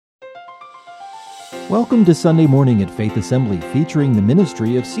Welcome to Sunday Morning at Faith Assembly, featuring the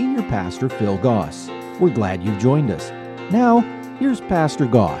ministry of Senior Pastor Phil Goss. We're glad you've joined us. Now, here's Pastor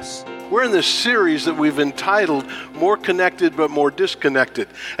Goss. We're in this series that we've entitled More Connected but More Disconnected.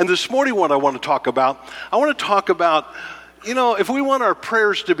 And this morning what I want to talk about, if we want our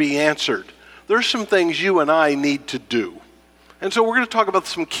prayers to be answered, there's some things you and I need to do. And so we're going to talk about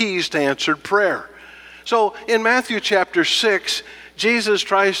some keys to answered prayer. So in Matthew chapter 6, Jesus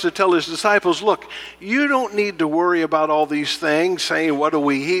tries to tell his disciples, look, you don't need to worry about all these things, saying, what do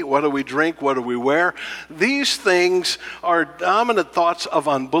we eat, what do we drink, what do we wear? These things are dominant thoughts of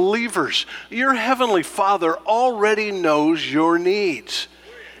unbelievers. Your heavenly Father already knows your needs.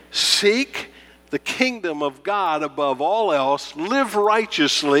 Seek the kingdom of God above all else, live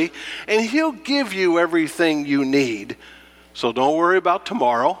righteously, and he'll give you everything you need. So don't worry about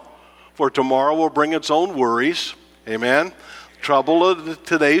tomorrow, for tomorrow will bring its own worries. Amen.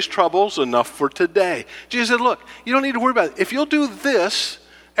 Today's trouble's enough for today. Jesus said, look, you don't need to worry about it. If you'll do this,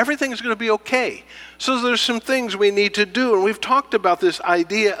 everything's going to be okay. So there's some things we need to do, and we've talked about this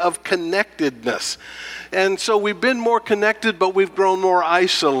idea of connectedness. And so we've been more connected, but we've grown more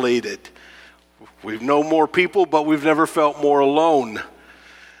isolated. We've known more people, but we've never felt more alone.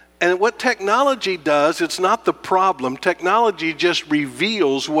 And what technology does, it's not the problem. Technology just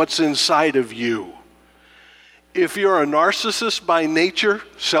reveals what's inside of you. If you're a narcissist by nature,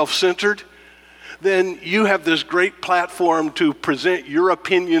 self-centered, then you have this great platform to present your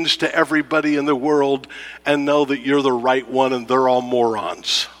opinions to everybody in the world and know that you're the right one and they're all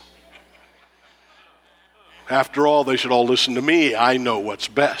morons. After all, they should all listen to me. I know what's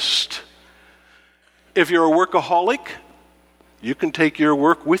best. If you're a workaholic, you can take your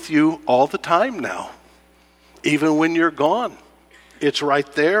work with you all the time now, even when you're gone. It's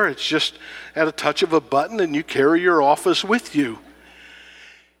right there. It's just at a touch of a button, and you carry your office with you.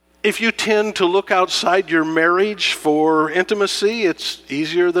 If you tend to look outside your marriage for intimacy, it's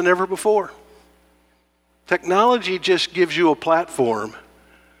easier than ever before. Technology just gives you a platform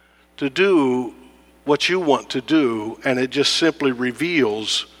to do what you want to do, and it just simply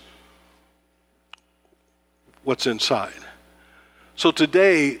reveals what's inside. So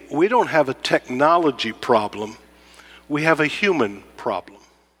today, we don't have a technology problem. We have a human problem.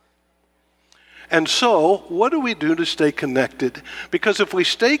 And so, what do we do to stay connected? Because if we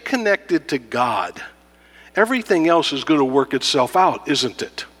stay connected to God, everything else is going to work itself out, isn't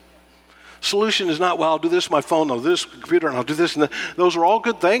it? Solution is not, well, I'll do this on my phone, I'll do this on the computer, and I'll do this. And those are all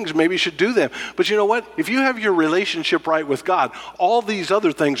good things. Maybe you should do them. But you know what? If you have your relationship right with God, all these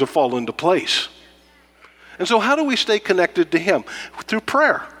other things will fall into place. And so how do we stay connected to him? Through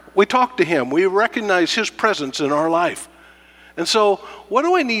prayer. We talk to him. We recognize his presence in our life. And so what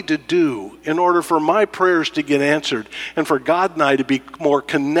do I need to do in order for my prayers to get answered and for God and I to be more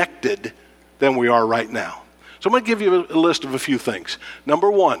connected than we are right now? So I'm going to give you a list of a few things. Number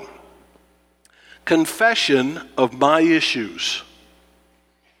one, confession of my issues.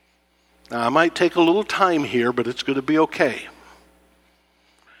 Now, I might take a little time here, but it's going to be okay.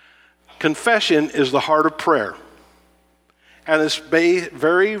 Confession is the heart of prayer. And it's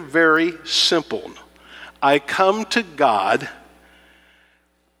very, very simple. I come to God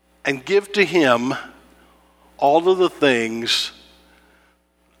and give to him all of the things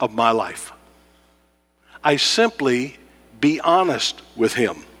of my life. I simply be honest with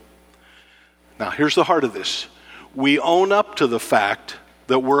him. Now, here's the heart of this. We own up to the fact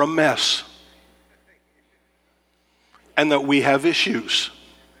that we're a mess and that we have issues.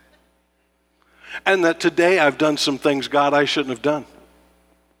 And that today I've done some things, God, I shouldn't have done.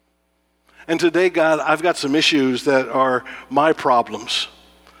 And today, God, I've got some issues that are my problems.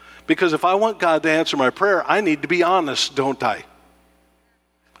 Because if I want God to answer my prayer, I need to be honest, don't I?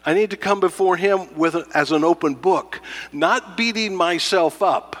 I need to come before him as an open book, not beating myself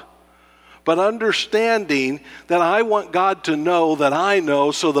up, but understanding that I want God to know that I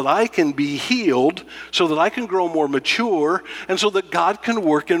know so that I can be healed, so that I can grow more mature, and so that God can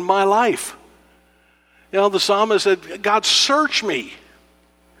work in my life. You know, the psalmist said, God, search me,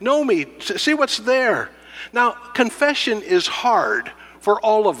 know me, see what's there. Now, confession is hard for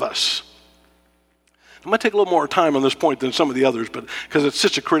all of us. I'm going to take a little more time on this point than some of the others, but because it's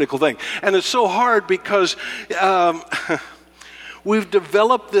such a critical thing. And it's so hard because we've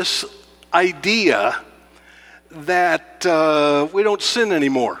developed this idea that we don't sin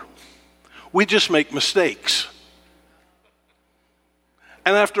anymore. We just make mistakes.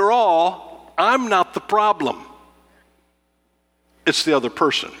 And after all, I'm not the problem. It's the other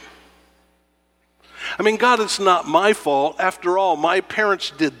person. I mean, God, it's not my fault. After all, my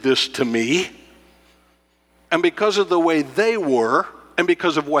parents did this to me. And because of the way they were, And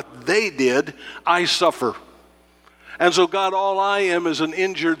because of what they did, I suffer. And so, God, all I am is an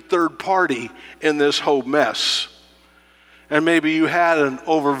injured third party in this whole mess. And maybe you had an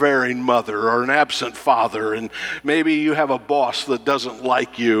overbearing mother or an absent father, and maybe you have a boss that doesn't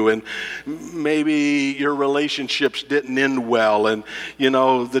like you, and maybe your relationships didn't end well, and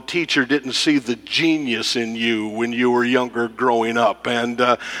the teacher didn't see the genius in you when you were younger growing up, and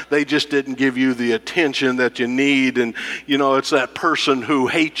they just didn't give you the attention that you need, and it's that person who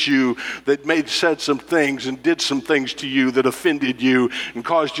hates you that said some things and did some things to you that offended you and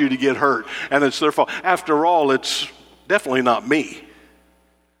caused you to get hurt, and it's their fault. After all, it's definitely not me.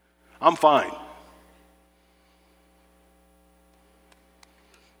 I'm fine.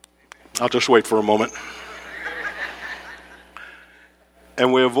 I'll just wait for a moment.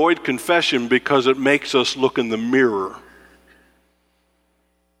 And we avoid confession because it makes us look in the mirror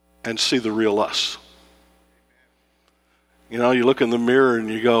and see the real us. You look in the mirror and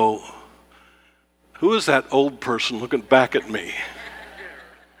you go, who is that old person looking back at me?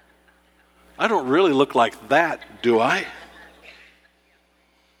 I don't really look like that, do I?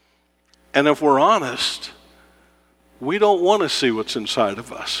 And if we're honest, we don't want to see what's inside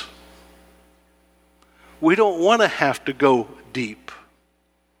of us. We don't want to have to go deep.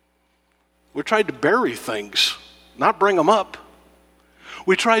 We tried to bury things, not bring them up.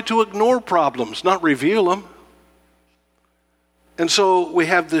 We tried to ignore problems, not reveal them. And so we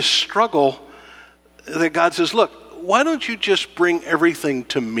have this struggle that God says, look, why don't you just bring everything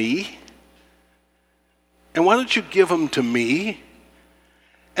to me? And why don't you give them to me?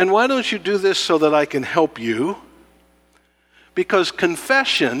 And why don't you do this so that I can help you? Because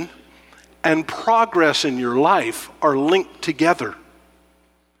confession and progress in your life are linked together.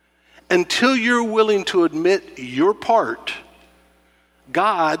 Until you're willing to admit your part,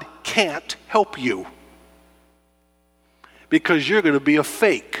 God can't help you. Because you're going to be a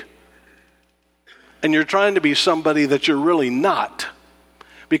fake. And you're trying to be somebody that you're really not.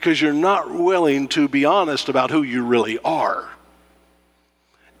 Because you're not willing to be honest about who you really are.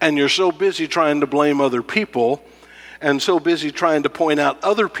 And you're so busy trying to blame other people and so busy trying to point out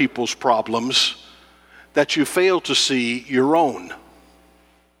other people's problems that you fail to see your own.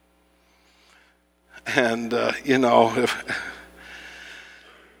 And,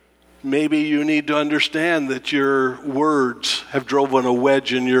 maybe you need to understand that your words have driven a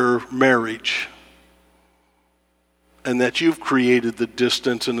wedge in your marriage. And that you've created the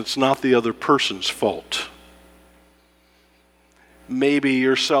distance and it's not the other person's fault. Maybe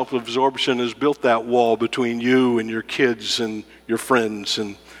your self-absorption has built that wall between you and your kids and your friends,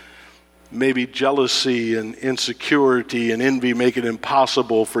 and maybe jealousy and insecurity and envy make it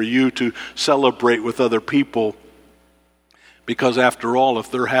impossible for you to celebrate with other people. Because after all, if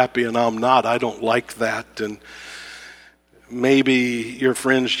they're happy and I'm not, I don't like that. And maybe your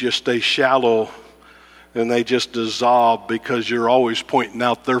friends just stay shallow and they just dissolve because you're always pointing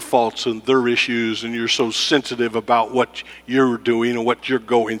out their faults and their issues, and you're so sensitive about what you're doing and what you're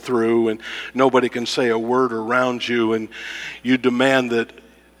going through, and nobody can say a word around you, and you demand that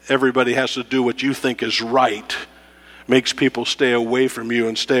everybody has to do what you think is right. Makes people stay away from you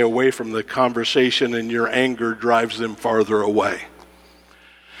and stay away from the conversation, and your anger drives them farther away.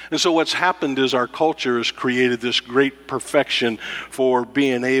 And so what's happened is our culture has created this great perfection for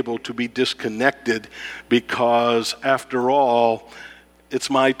being able to be disconnected because, after all, it's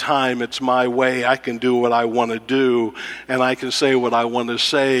my time, it's my way, I can do what I want to do, and I can say what I want to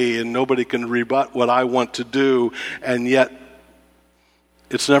say, and nobody can rebut what I want to do, and yet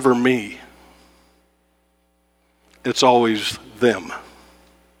it's never me. It's always them.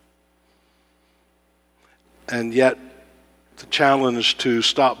 And yet, the challenge to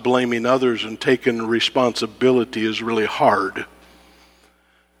stop blaming others and taking responsibility is really hard.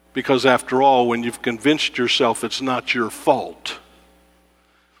 Because after all, when you've convinced yourself it's not your fault,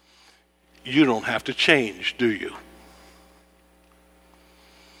 you don't have to change, do you?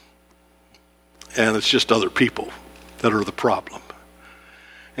 And it's just other people that are the problem.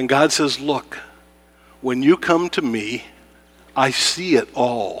 And God says, look, when you come to me, I see it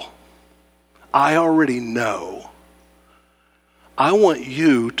all. I already know. I want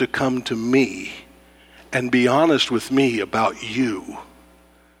you to come to me and be honest with me about you.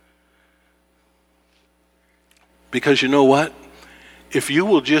 Because you know what? If you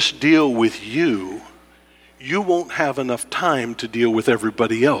will just deal with you, you won't have enough time to deal with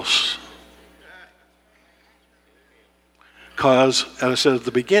everybody else. Because, as I said at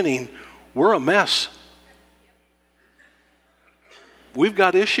the beginning, we're a mess. We've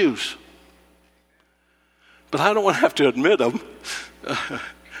got issues. But I don't want to have to admit them.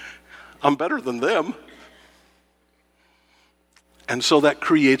 I'm better than them. And so that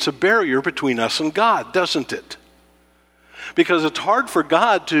creates a barrier between us and God, doesn't it? Because it's hard for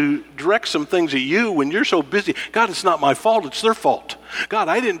God to direct some things at you when you're so busy. God, it's not my fault, it's their fault. God,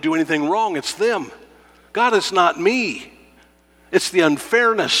 I didn't do anything wrong, it's them. God, it's not me. It's the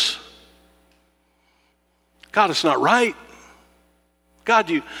unfairness. God, it's not right. God,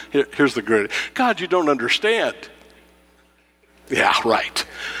 here's the great. God, you don't understand. Yeah, right.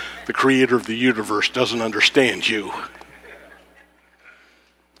 The creator of the universe doesn't understand you.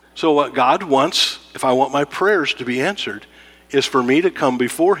 So what God wants, if I want my prayers to be answered, is for me to come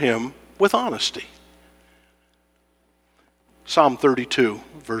before him with honesty. Psalm 32,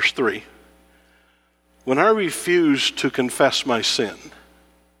 verse 3. When I refused to confess my sin,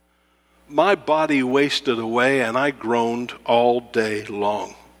 my body wasted away and I groaned all day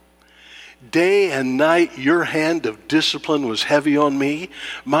long. Day and night your hand of discipline was heavy on me.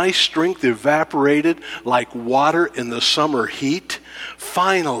 My strength evaporated like water in the summer heat.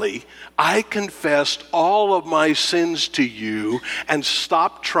 Finally, I confessed all of my sins to you and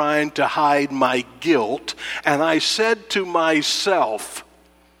stopped trying to hide my guilt. And I said to myself,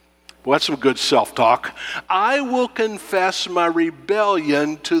 well, that's some good self-talk, I will confess my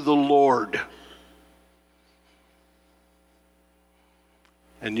rebellion to the Lord.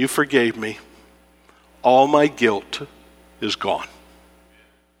 And you forgave me. All my guilt is gone.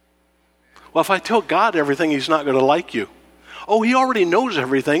 Well, if I tell God everything, he's not going to like you. Oh, he already knows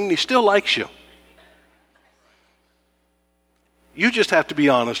everything, and he still likes you. You just have to be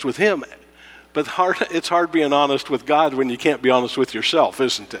honest with him. But it's hard being honest with God when you can't be honest with yourself,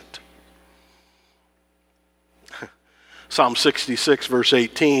 isn't it? Psalm 66, verse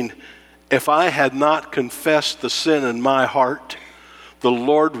 18, if I had not confessed the sin in my heart, the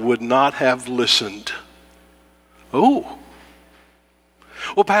Lord would not have listened. Oh.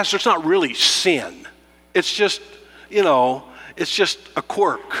 Well, Pastor, it's not really sin. It's just, it's just a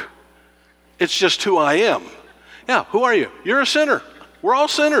quirk. It's just who I am. Yeah, who are you? You're a sinner. We're all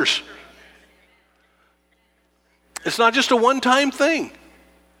sinners. It's not just a one-time thing.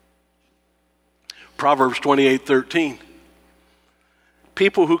 Proverbs 28:13.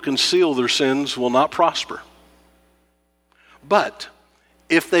 People who conceal their sins will not prosper. But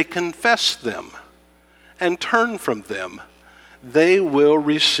if they confess them and turn from them, they will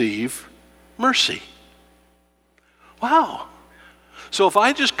receive mercy. Wow. So if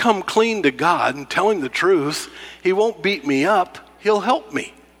I just come clean to God and tell him the truth, he won't beat me up, he'll help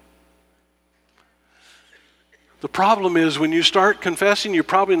me. The problem is when you start confessing, you're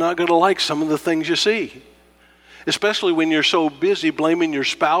probably not going to like some of the things you see. Especially when you're so busy blaming your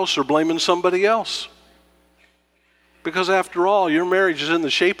spouse or blaming somebody else. Because after all, your marriage is in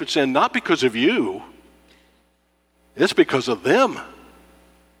the shape it's in, not because of you. It's because of them.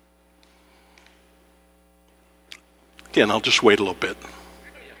 Again, I'll just wait a little bit.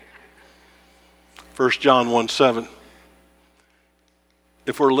 1 John 1:7.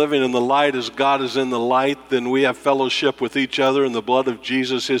 If we're living in the light as God is in the light, then we have fellowship with each other, and the blood of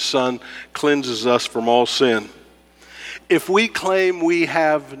Jesus, his Son, cleanses us from all sin. If we claim we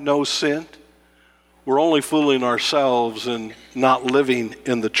have no sin, we're only fooling ourselves and not living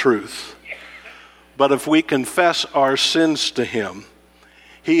in the truth. But if we confess our sins to him,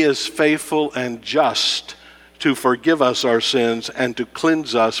 he is faithful and just to forgive us our sins and to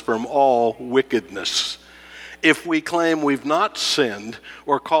cleanse us from all wickedness. If we claim we've not sinned,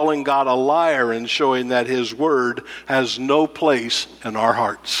 we're calling God a liar and showing that his word has no place in our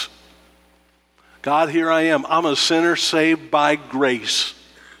hearts. God, here I am. I'm a sinner saved by grace.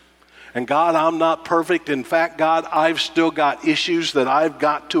 And God, I'm not perfect. In fact, God, I've still got issues that I've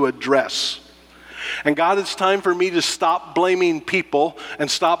got to address. And God, it's time for me to stop blaming people and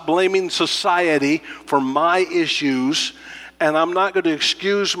stop blaming society for my issues. And I'm not going to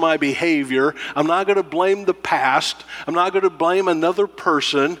excuse my behavior. I'm not going to blame the past. I'm not going to blame another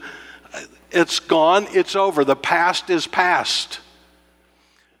person. It's gone. It's over. The past is past.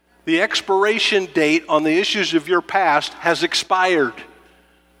 The expiration date on the issues of your past has expired.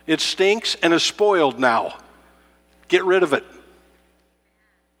 It stinks and is spoiled now. Get rid of it.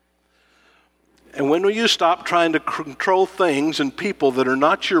 And when will you stop trying to control things and people that are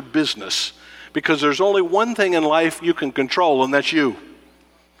not your business? Because there's only one thing in life you can control, and that's you.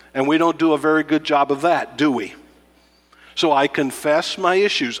 And we don't do a very good job of that, do we? So I confess my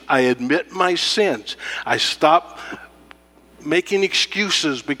issues. I admit my sins. I stop making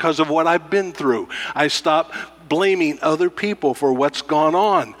excuses because of what I've been through. I stop blaming other people for what's gone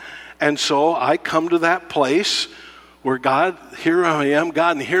on. And so I come to that place where God, here I am,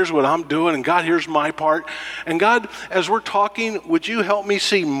 God, and here's what I'm doing, and God, here's my part. And God, as we're talking, would you help me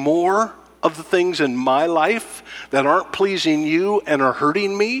see more of the things in my life that aren't pleasing you and are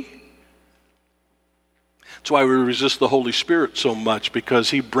hurting me? That's why we resist the Holy Spirit so much, because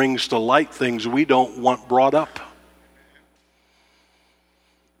he brings to light things we don't want brought up.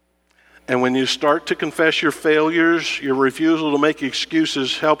 And when you start to confess your failures, your refusal to make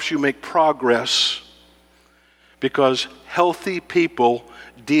excuses helps you make progress, because healthy people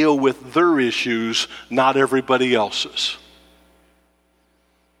deal with their issues, not everybody else's.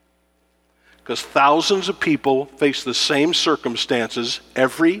 Because thousands of people face the same circumstances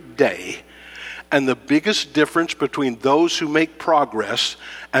every day, and the biggest difference between those who make progress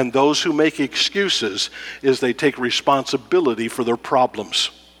and those who make excuses is they take responsibility for their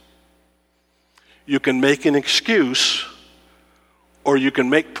problems. You can make an excuse or you can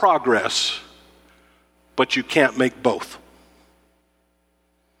make progress, but you can't make both.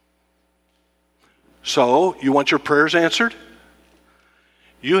 So, you want your prayers answered?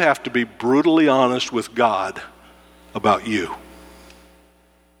 You have to be brutally honest with God about you.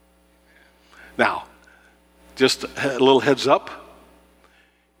 Now, just a little heads up,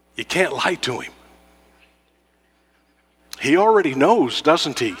 you can't lie to him. He already knows,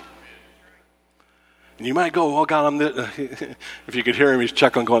 doesn't he? And you might go, oh God, I'm this. If you could hear him, he's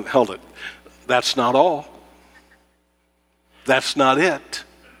chuckling, going, held it. That's not all. That's not it.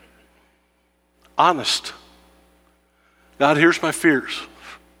 Honest. God, here's my fears.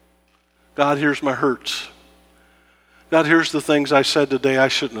 God, here's my hurts. God, here's the things I said today I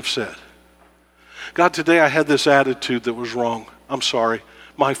shouldn't have said. God, today I had this attitude that was wrong. I'm sorry.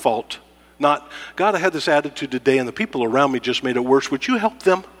 My fault. Not, God, I had this attitude today and the people around me just made it worse. Would you help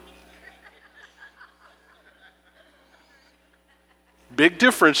them? Big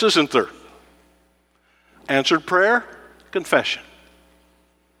difference, isn't there? Answered prayer, confession.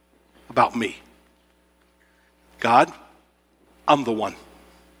 About me. God, I'm the one.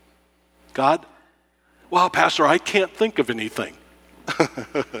 God, well, Pastor, I can't think of anything.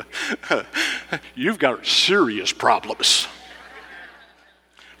 You've got serious problems.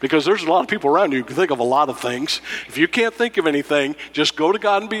 Because there's a lot of people around you who can think of a lot of things. If you can't think of anything, just go to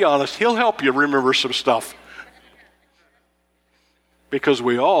God and be honest. He'll help you remember some stuff. Because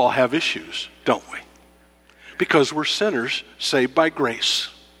we all have issues, don't we? Because we're sinners saved by grace.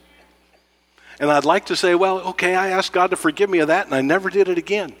 And I'd like to say, well, okay, I asked God to forgive me of that and I never did it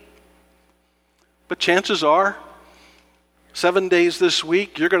again. But chances are, 7 days this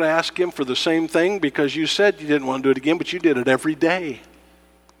week, you're going to ask him for the same thing because you said you didn't want to do it again, but you did it every day.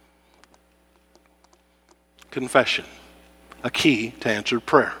 Confession, a key to answered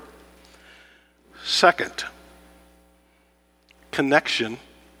prayer. Second, connection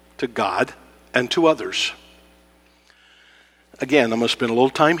to God and to others. Again, I'm going to spend a little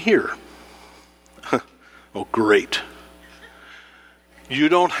time here. Oh, great. You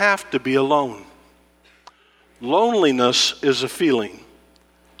don't have to be alone. Loneliness is a feeling.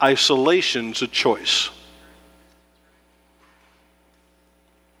 Isolation's a choice.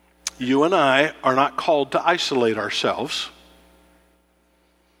 You and I are not called to isolate ourselves.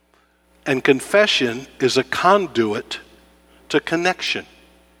 And confession is a conduit to connection.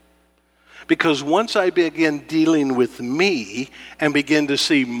 Because once I begin dealing with me and begin to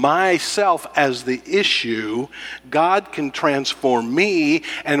see myself as the issue, God can transform me.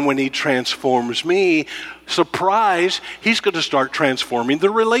 And when he transforms me, surprise, he's going to start transforming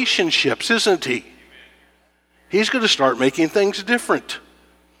the relationships, isn't he? He's going to start making things different.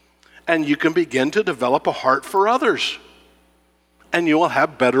 And you can begin to develop a heart for others. And you will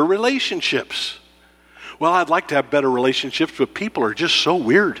have better relationships. Well, I'd like to have better relationships, but people are just so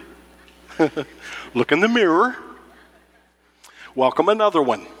weird. Look in the mirror. Welcome another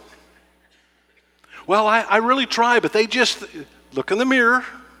one. Well, I really try, but they just look in the mirror.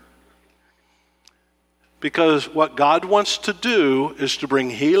 Because what God wants to do is to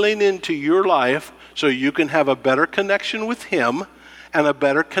bring healing into your life so you can have a better connection with him and a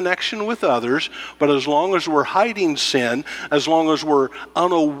better connection with others. But as long as we're hiding sin, as long as we're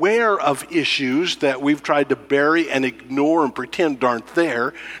unaware of issues that we've tried to bury and ignore and pretend aren't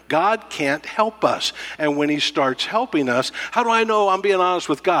there, God can't help us. And when he starts helping us, how do I know I'm being honest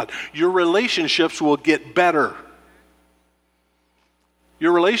with God? Your relationships will get better.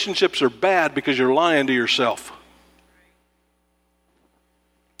 Your relationships are bad because you're lying to yourself.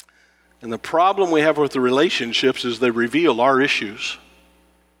 And the problem we have with the relationships is they reveal our issues.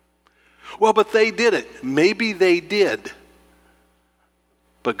 Well, but they did it. Maybe they did.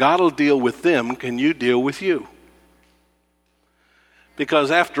 But God will deal with them. Can you deal with you? Because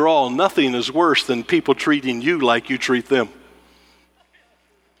after all, nothing is worse than people treating you like you treat them.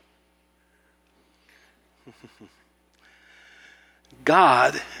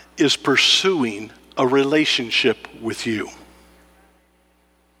 God is pursuing a relationship with you.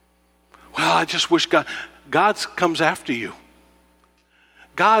 Well, I just wish God comes after you.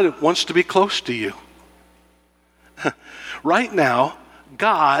 God wants to be close to you. Right now,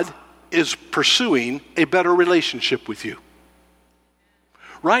 God is pursuing a better relationship with you.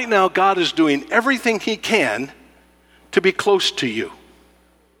 Right now, God is doing everything he can to be close to you.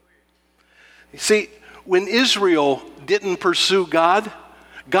 You see, when Israel didn't pursue God,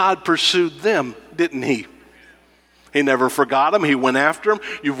 God pursued them, didn't he? He never forgot them. He went after them.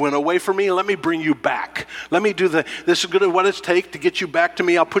 You went away from me. Let me bring you back. Let me do this is good at what it takes to get you back to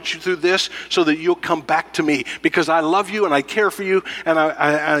me. I'll put you through this so that you'll come back to me because I love you and I care for you and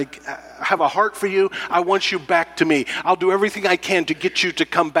I have a heart for you. I want you back to me. I'll do everything I can to get you to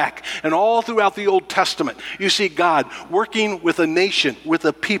come back. And all throughout the Old Testament, you see God working with a nation, with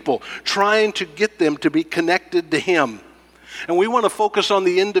a people, trying to get them to be connected to him. And we want to focus on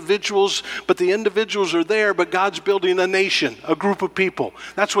the individuals, but the individuals are there, but God's building a nation, a group of people.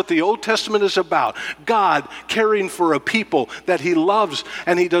 That's what the Old Testament is about. God caring for a people that he loves,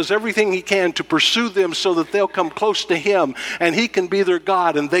 and he does everything he can to pursue them so that they'll come close to him, and he can be their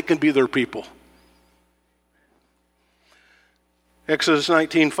God, and they can be their people. Exodus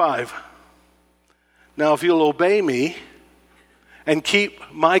 19:5. Now if you'll obey me and keep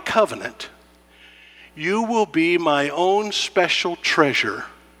my covenant, you will be my own special treasure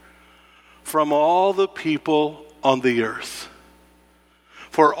from all the people on the earth.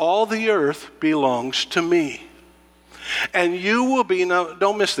 For all the earth belongs to me. And you will be, now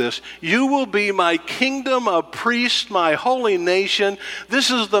don't miss this, you will be my kingdom, a priest, my holy nation.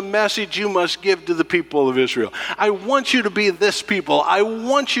 This is the message you must give to the people of Israel. I want you to be this people. I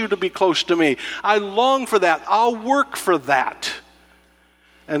want you to be close to me. I long for that. I'll work for that.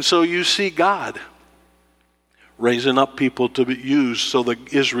 And so you see God raising up people to be used so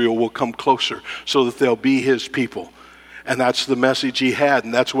that Israel will come closer, so that they'll be his people. And that's the message he had,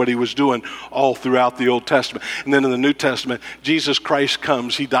 and that's what he was doing all throughout the Old Testament. And then in the New Testament, Jesus Christ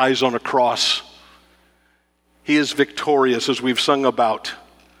comes, he dies on a cross. He is victorious, as we've sung about.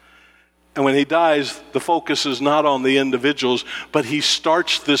 And when he dies, the focus is not on the individuals, but he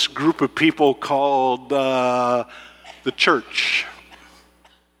starts this group of people called the church.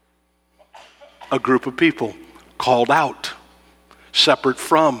 A group of people called out, separate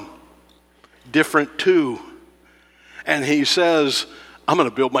from, different to. And he says, I'm going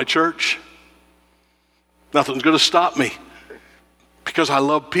to build my church. Nothing's going to stop me because I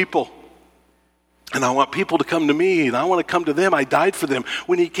love people. And I want people to come to me, and I want to come to them. I died for them.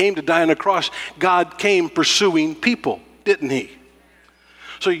 When he came to die on the cross, God came pursuing people, didn't he?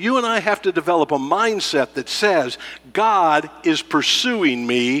 So you and I have to develop a mindset that says, God is pursuing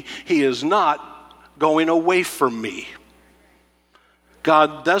me. He is not going away from me.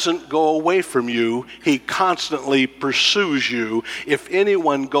 God doesn't go away from you. He constantly pursues you. If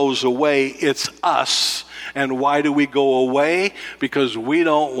anyone goes away, it's us. And why do we go away? Because we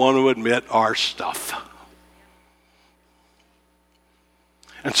don't want to admit our stuff.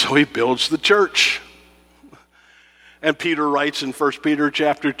 And so he builds the church. And Peter writes in 1 Peter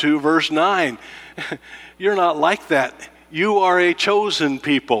chapter 2, verse 9, you're not like that. You are a chosen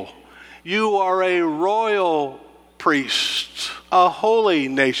people. You are a royal priest, a holy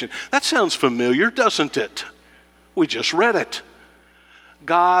nation. That sounds familiar, doesn't it? We just read it.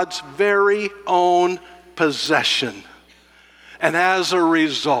 God's very own possession. And as a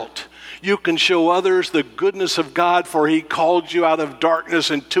result, you can show others the goodness of God, for he called you out of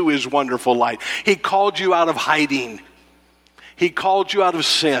darkness into his wonderful light. He called you out of hiding. He called you out of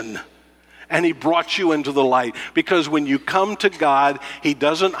sin. And he brought you into the light. Because when you come to God, he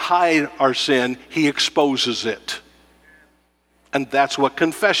doesn't hide our sin, he exposes it. And that's what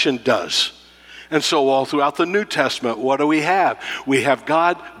confession does. And so all throughout the New Testament, what do we have? We have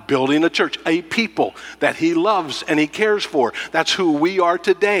God building a church, a people that he loves and he cares for. That's who we are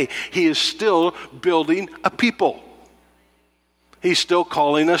today. He is still building a people. He's still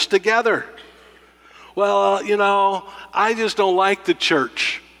calling us together. Well, I just don't like the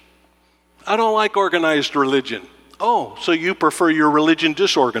church. I don't like organized religion. Oh, so you prefer your religion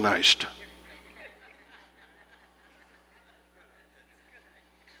disorganized?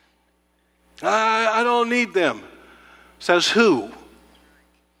 I don't need them. Says who?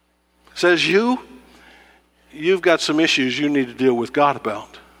 Says you? You've got some issues you need to deal with God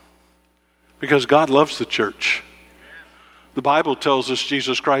about. Because God loves the church. The Bible tells us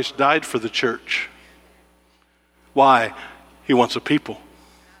Jesus Christ died for the church. Why? He wants a people.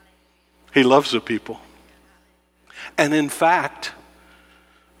 He loves the people. And in fact,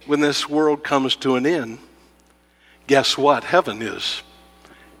 when this world comes to an end, guess what heaven is?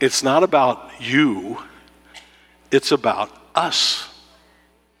 it's not about you, it's about us.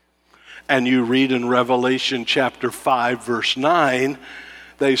 And you read in Revelation chapter 5, verse 9,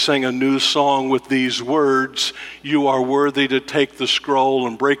 they sang a new song with these words, "You are worthy to take the scroll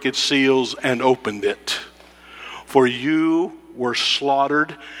and break its seals and open it. For you were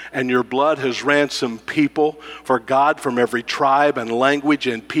slaughtered, and your blood has ransomed people for God from every tribe and language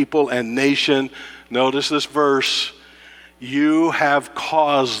and people and nation." Notice this verse. "You have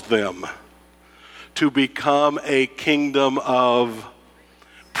caused them to become a kingdom of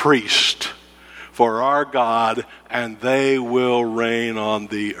priests for our God, and they will reign on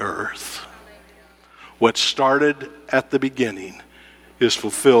the earth." What started at the beginning is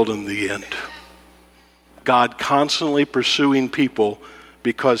fulfilled in the end. God constantly pursuing people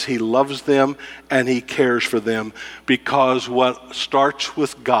because he loves them and he cares for them, because what starts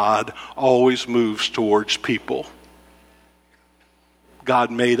with God always moves towards people.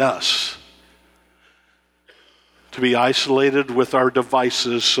 God made us to be isolated with our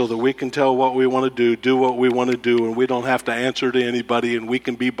devices so that we can tell what we want to do what we want to do, and we don't have to answer to anybody, and we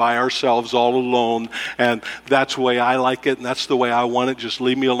can be by ourselves all alone. And that's the way I like it, and that's the way I want it. Just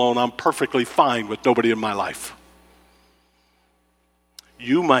leave me alone. I'm perfectly fine with nobody in my life.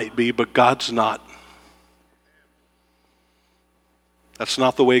 You might be, but God's not. That's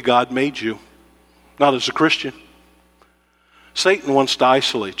not the way God made you. Not as a Christian. Satan wants to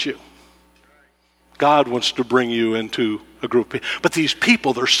isolate you. God wants to bring you into a group. But these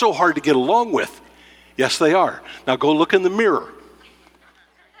people, they're so hard to get along with. Yes, they are. Now go look in the mirror.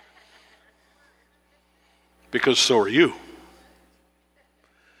 Because so are you.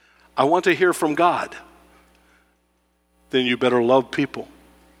 I want to hear from God. Then you better love people.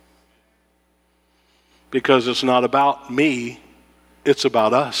 Because it's not about me, it's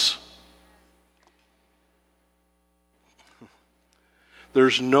about us.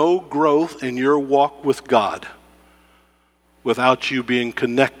 There's no growth in your walk with God without you being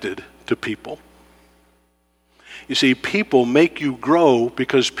connected to people. You see, people make you grow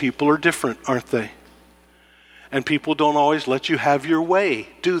because people are different, aren't they? And people don't always let you have your way,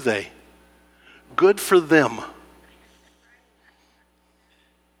 do they? Good for them.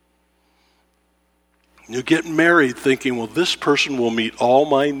 You get married thinking, well, this person will meet all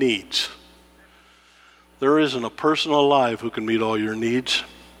my needs. There isn't a person alive who can meet all your needs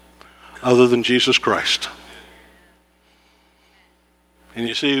other than Jesus Christ. And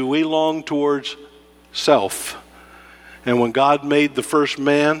you see, we long towards self. And when God made the first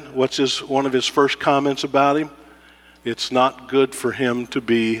man, what's one of his first comments about him? It's not good for him to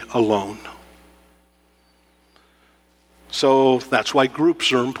be alone. So that's why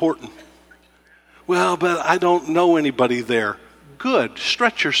groups are important. Well, but I don't know anybody there. Good.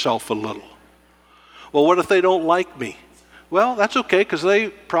 Stretch yourself a little. Well, what if they don't like me? Well, that's okay, because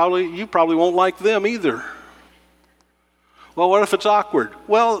you probably won't like them either. Well, what if it's awkward?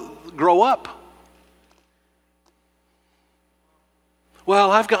 Well, grow up. Well,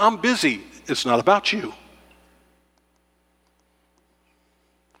 I'm busy. It's not about you.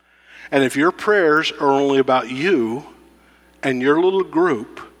 And if your prayers are only about you and your little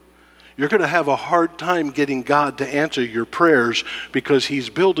group, you're going to have a hard time getting God to answer your prayers, because he's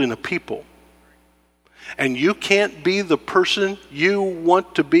building a people. And you can't be the person you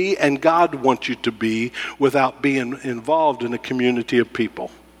want to be and God wants you to be without being involved in a community of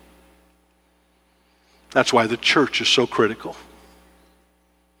people. That's why the church is so critical.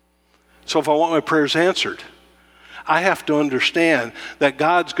 So if I want my prayers answered, I have to understand that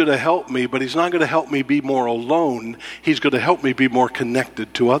God's going to help me, but he's not going to help me be more alone. He's going to help me be more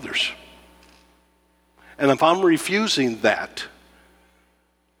connected to others. And if I'm refusing that,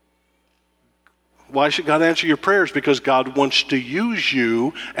 why should God answer your prayers? Because God wants to use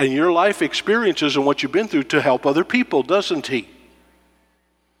you and your life experiences and what you've been through to help other people, doesn't he?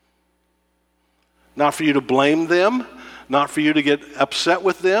 Not for you to blame them, not for you to get upset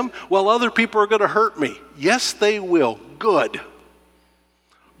with them. Well, other people are going to hurt me. Yes, they will. Good.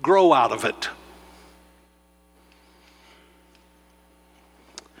 Grow out of it.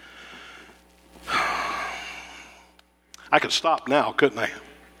 I could stop now, couldn't I?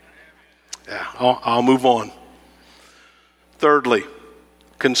 Yeah, I'll move on. Thirdly,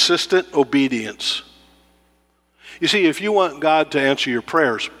 consistent obedience. You see, if you want God to answer your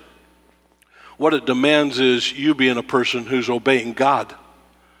prayers, what it demands is you being a person who's obeying God.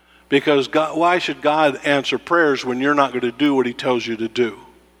 Because why should God answer prayers when you're not going to do what he tells you to do?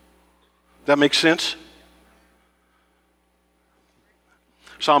 That makes sense?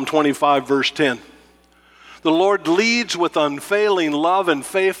 Psalm 25, verse 10. The Lord leads with unfailing love and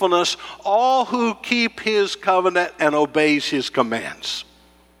faithfulness all who keep his covenant and obeys his commands.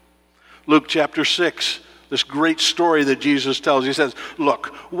 Luke chapter 6, this great story that Jesus tells. He says, look,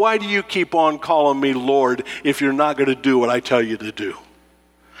 why do you keep on calling me Lord if you're not going to do what I tell you to do?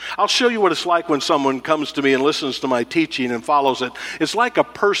 I'll show you what it's like when someone comes to me and listens to my teaching and follows it. It's like a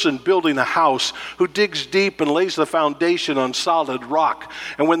person building a house who digs deep and lays the foundation on solid rock.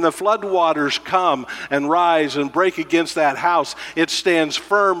 And when the floodwaters come and rise and break against that house, it stands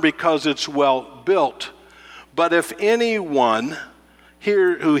firm because it's well built. But if anyone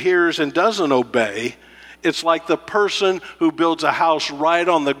who hears and doesn't obey, it's like the person who builds a house right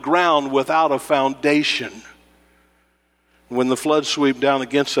on the ground without a foundation. When the floods sweep down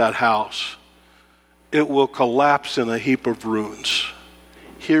against that house, it will collapse in a heap of ruins.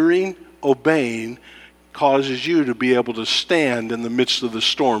 Hearing, obeying, causes you to be able to stand in the midst of the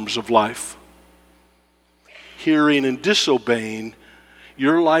storms of life. Hearing and disobeying,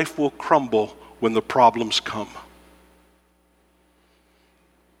 your life will crumble when the problems come.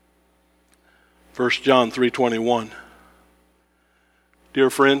 1 John 3:21. Dear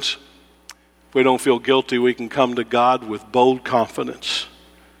friends, if we don't feel guilty, we can come to God with bold confidence,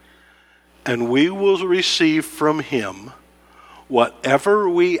 and we will receive from Him whatever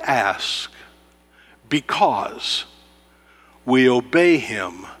we ask because we obey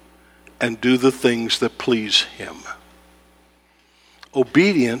Him and do the things that please Him.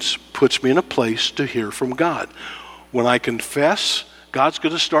 Obedience puts me in a place to hear from God. When I confess, God's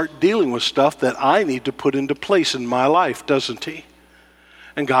going to start dealing with stuff that I need to put into place in my life, doesn't He?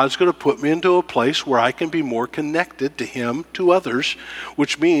 And God's going to put me into a place where I can be more connected to Him, to others,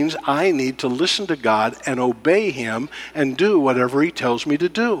 which means I need to listen to God and obey Him and do whatever He tells me to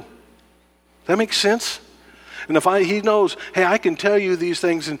do. That makes sense? And if He knows, hey, I can tell you these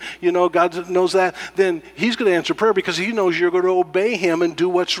things, and God knows that, then He's going to answer prayer because He knows you're going to obey Him and do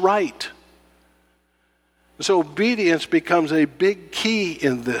what's right. So obedience becomes a big key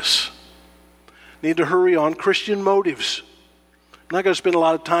in this. Need to hurry on. Christian motives. I'm not going to spend a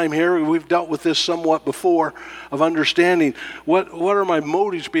lot of time here. We've dealt with this somewhat before, of understanding what are my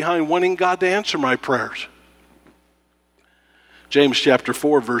motives behind wanting God to answer my prayers. James chapter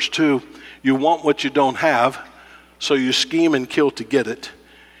 4, verse 2, you want what you don't have, so you scheme and kill to get it.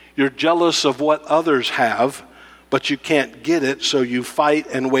 You're jealous of what others have, but you can't get it, so you fight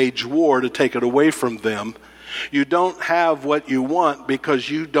and wage war to take it away from them. You don't have what you want because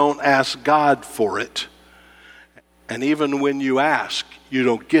you don't ask God for it. And even when you ask, you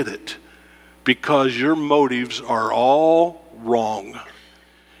don't get it because your motives are all wrong.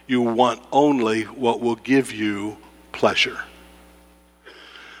 You want only what will give you pleasure.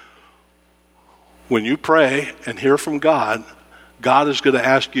 When you pray and hear from God, God is going to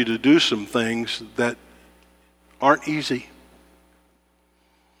ask you to do some things that aren't easy.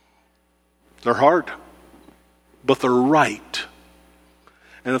 They're hard, but they're right.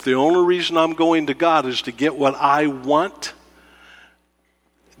 And if the only reason I'm going to God is to get what I want,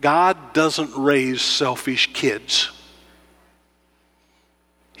 God doesn't raise selfish kids.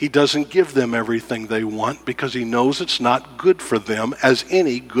 He doesn't give them everything they want because He knows it's not good for them, as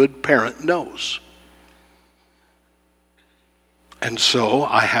any good parent knows. And so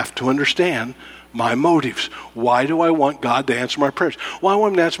I have to understand my motives. Why do I want God to answer my prayers? Well, I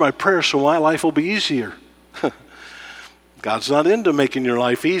want Him to answer my prayers so my life will be easier. God's not into making your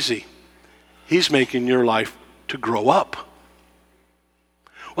life easy. He's making your life to grow up.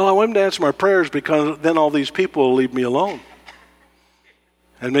 Well, I want Him to answer my prayers because then all these people will leave me alone.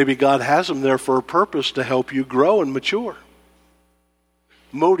 And maybe God has them there for a purpose to help you grow and mature.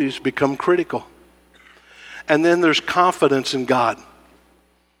 Motives become critical. And then there's confidence in God.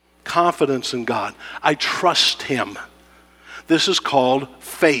 Confidence in God. I trust Him. This is called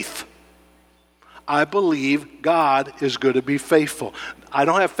faith. I believe God is going to be faithful. I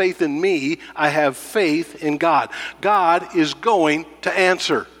don't have faith in me. I have faith in God. God is going to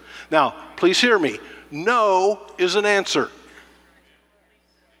answer. Now, please hear me. No is an answer.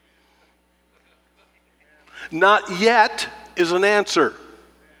 Not yet is an answer.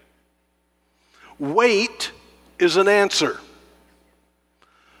 Wait is an answer.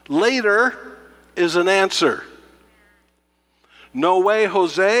 Later is an answer. No way,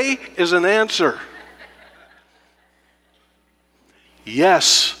 Jose is an answer.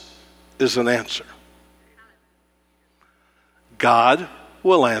 Yes is an answer. God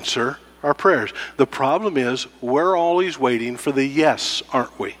will answer our prayers. The problem is we're always waiting for the yes,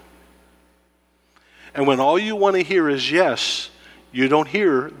 aren't we? And when all you want to hear is yes, you don't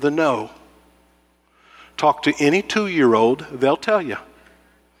hear the no. Talk to any 2-year-old, they'll tell you.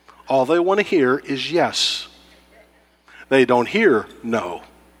 All they want to hear is yes. They don't hear no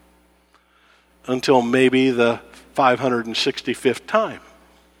until maybe the 565th time.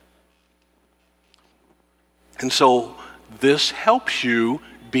 And so this helps you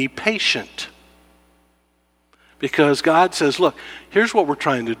be patient. Because God says, look, here's what we're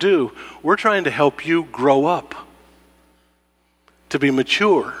trying to do. We're trying to help you grow up, to be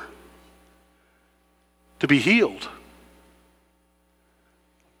mature, to be healed,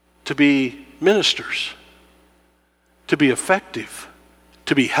 to be ministers, to be effective,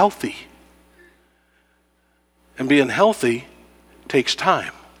 to be healthy. And being healthy takes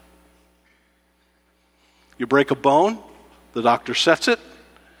time. You break a bone, the doctor sets it,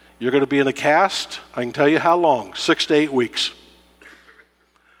 you're going to be in a cast. I can tell you how long, 6 to 8 weeks.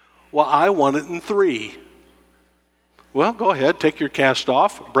 Well, I want it in 3. Well, go ahead, take your cast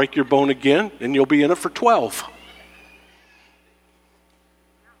off, break your bone again, and you'll be in it for 12.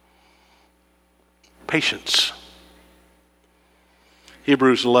 Patience.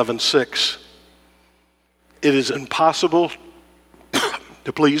 Hebrews 11:6. It is impossible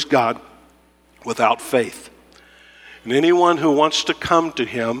to please God without faith. And anyone who wants to come to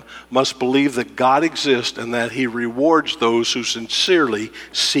him must believe that God exists and that he rewards those who sincerely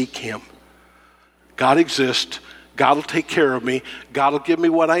seek him. God exists. God will take care of me. God will give me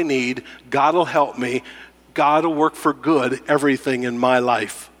what I need. God will help me. God will work for good everything in my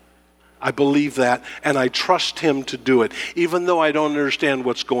life. I believe that, and I trust him to do it. Even though I don't understand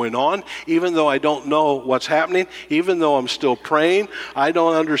what's going on, even though I don't know what's happening, even though I'm still praying, I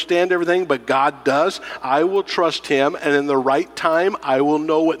don't understand everything, but God does. I will trust him, and in the right time, I will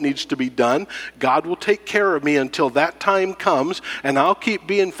know what needs to be done. God will take care of me until that time comes, and I'll keep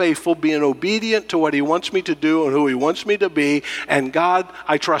being faithful, being obedient to what he wants me to do and who he wants me to be, and God,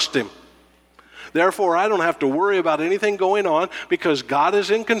 I trust him. Therefore, I don't have to worry about anything going on because God is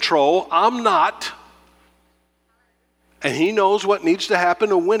in control. I'm not. And he knows what needs to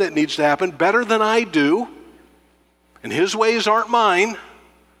happen and when it needs to happen better than I do. And his ways aren't mine,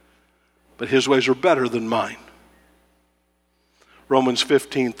 but his ways are better than mine. Romans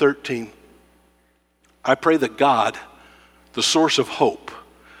 15:13. I pray that God, the source of hope,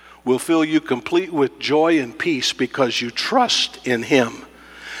 will fill you complete with joy and peace because you trust in him.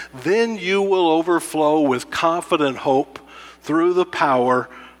 Then you will overflow with confident hope through the power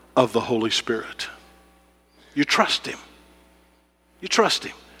of the Holy Spirit. You trust him. You trust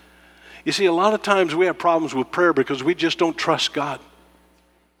him. You see, a lot of times we have problems with prayer because we just don't trust God.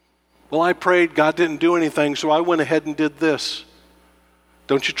 Well, I prayed, God didn't do anything, so I went ahead and did this.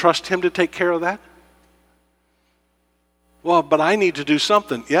 Don't you trust him to take care of that? Well, but I need to do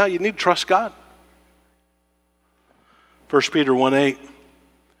something. Yeah, you need to trust God. 1 Peter 1:8.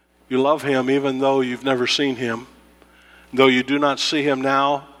 You love him even though you've never seen him. Though you do not see him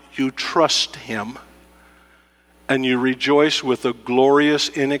now, you trust him. And you rejoice with a glorious,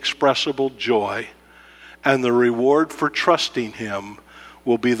 inexpressible joy. And the reward for trusting him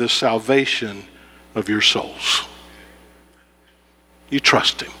will be the salvation of your souls. You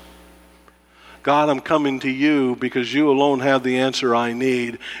trust him. God, I'm coming to you because you alone have the answer I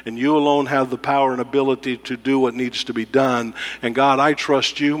need, and you alone have the power and ability to do what needs to be done. And God, I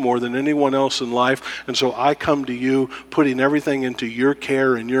trust you more than anyone else in life, and so I come to you putting everything into your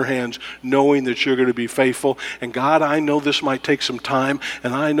care and your hands, knowing that you're going to be faithful. And God, I know this might take some time,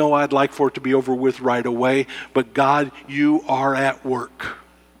 and I know I'd like for it to be over with right away, but God, you are at work.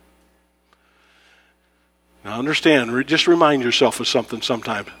 Now understand, just remind yourself of something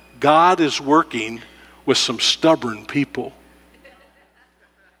sometimes. God is working with some stubborn people.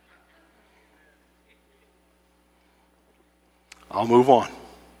 I'll move on.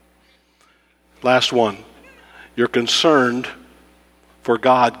 Last one. You're concerned for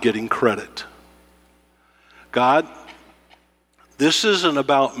God getting credit. God, this isn't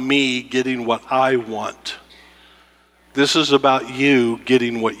about me getting what I want. This is about you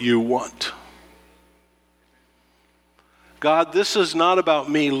getting what you want. God, this is not about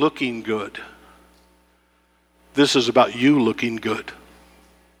me looking good. This is about you looking good.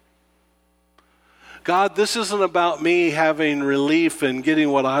 God, this isn't about me having relief and getting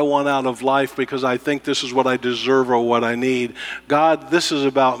what I want out of life because I think this is what I deserve or what I need. God, this is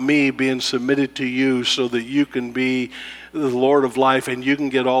about me being submitted to you so that you can be the Lord of life and you can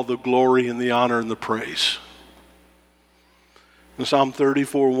get all the glory and the honor and the praise. In Psalm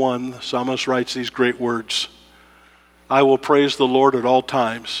 34:1, the psalmist writes these great words. I will praise the Lord at all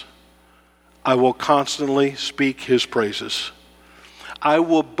times. I will constantly speak his praises. I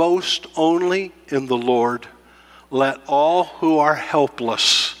will boast only in the Lord. Let all who are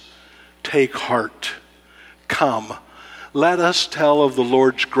helpless take heart. Come, let us tell of the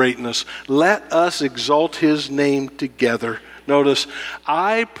Lord's greatness. Let us exalt his name together. Notice,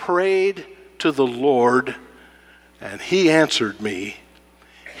 I prayed to the Lord, and he answered me.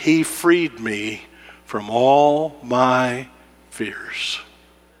 He freed me from all my fears.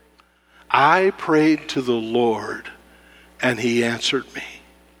 I prayed to the Lord, and he answered me.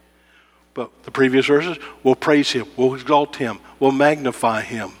 But the previous verses, we'll praise him, we'll exalt him, we'll magnify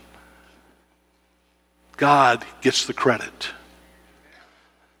him. God gets the credit.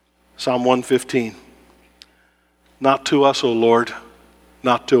 Psalm 115. Not to us, O Lord,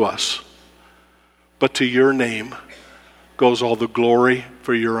 not to us, but to your name goes all the glory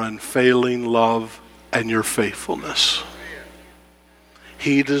for your unfailing love and your faithfulness.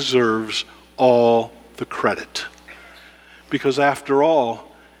 He deserves all the credit. Because after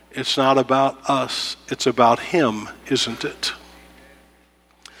all, it's not about us, it's about him, isn't it?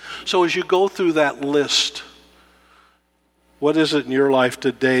 So as you go through that list, what is it in your life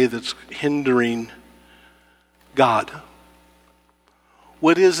today that's hindering God?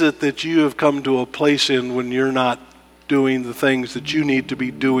 What is it that you have come to a place in when you're not doing the things that you need to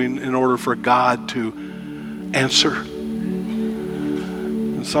be doing in order for God to answer?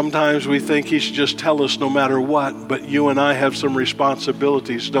 And sometimes we think he should just tell us no matter what, but you and I have some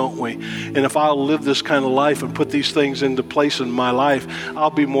responsibilities, don't we? And if I'll live this kind of life and put these things into place in my life,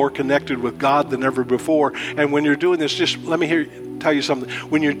 I'll be more connected with God than ever before. And when you're doing this, just let me tell you something.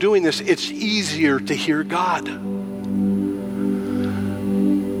 When you're doing this, it's easier to hear God.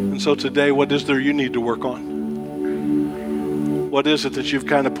 And so today, what is there you need to work on? What is it that you've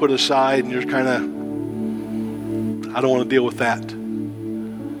kind of put aside and you're kind of, I don't want to deal with that.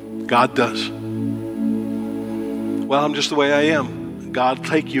 God does. Well, I'm just the way I am. God will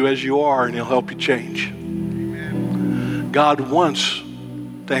take you as you are and he'll help you change. God wants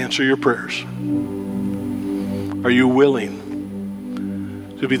to answer your prayers. Are you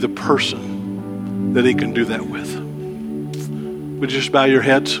willing to be the person that he can do that with? Would you just bow your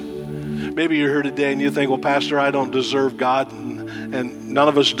heads? Maybe you're here today and you think, well, Pastor, I don't deserve God, and none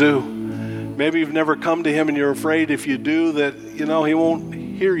of us do. Maybe you've never come to him and you're afraid if you do that, he won't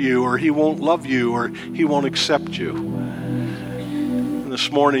hear you, or he won't love you, or he won't accept you. And this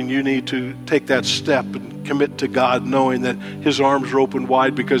morning you need to take that step and commit to God, knowing that his arms are open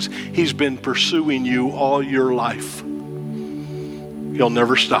wide because he's been pursuing you all your life. He'll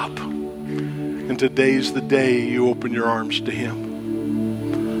never stop. And today's the day you open your arms to him.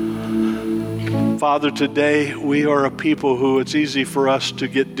 Father, today we are a people who it's easy for us to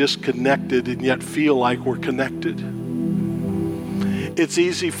get disconnected and yet feel like we're connected. It's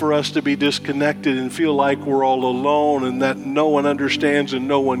easy for us to be disconnected and feel like we're all alone and that no one understands and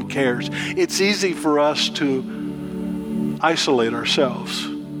no one cares. It's easy for us to isolate ourselves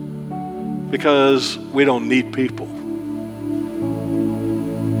because we don't need people.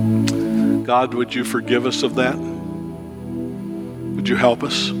 God, would you forgive us of that? Would you help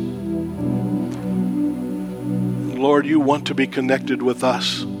us? Lord, you want to be connected with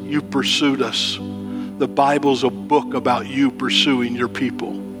us. You pursued us. The Bible's a book about you pursuing your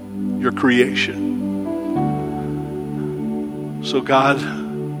people, your creation. So God,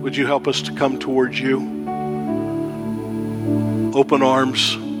 would you help us to come towards you? Open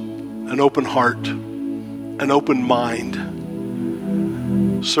arms, an open heart, an open mind.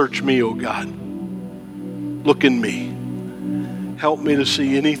 Search me, O God. Look in me. Help me to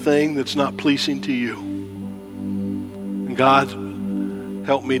see anything that's not pleasing to you. And God,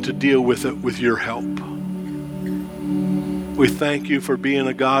 help me to deal with it with your help. We thank you for being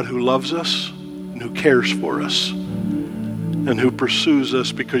a God who loves us and who cares for us and who pursues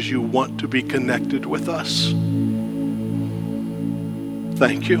us because you want to be connected with us.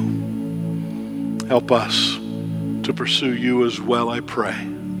 Thank you. Help us to pursue you as well, I pray.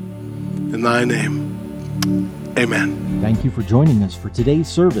 In thy name, amen. Thank you for joining us for today's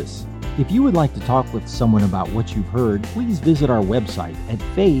service. If you would like to talk with someone about what you've heard, please visit our website at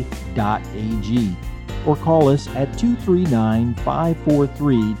faith.ag or call us at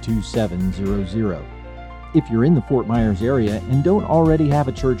 239-543-2700. If you're in the Fort Myers area and don't already have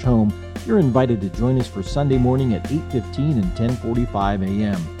a church home, you're invited to join us for Sunday morning at 8:15 and 10:45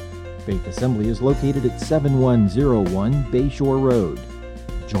 a.m. Faith Assembly is located at 7101 Bayshore Road.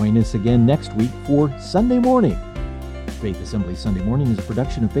 Join us again next week for Sunday Morning. Faith Assembly Sunday Morning is a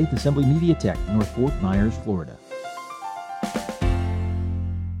production of Faith Assembly Media Tech, North Fort Myers, Florida.